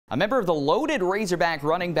A member of the loaded Razorback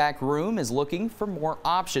running back room is looking for more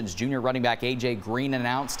options. Junior running back A.J. Green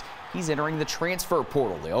announced he's entering the transfer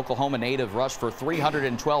portal. The Oklahoma native rushed for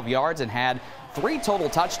 312 yards and had 3 total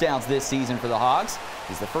touchdowns this season for the Hogs.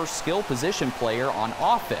 He's the first skill position player on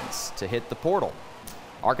offense to hit the portal.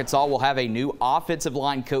 Arkansas will have a new offensive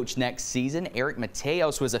line coach next season. Eric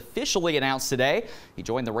Mateos was officially announced today. He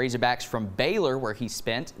joined the Razorbacks from Baylor, where he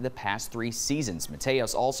spent the past 3 seasons.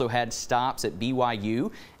 Mateos also had stops at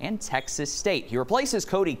BYU and Texas State. He replaces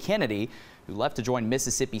Cody Kennedy, who left to join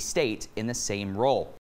Mississippi State in the same role.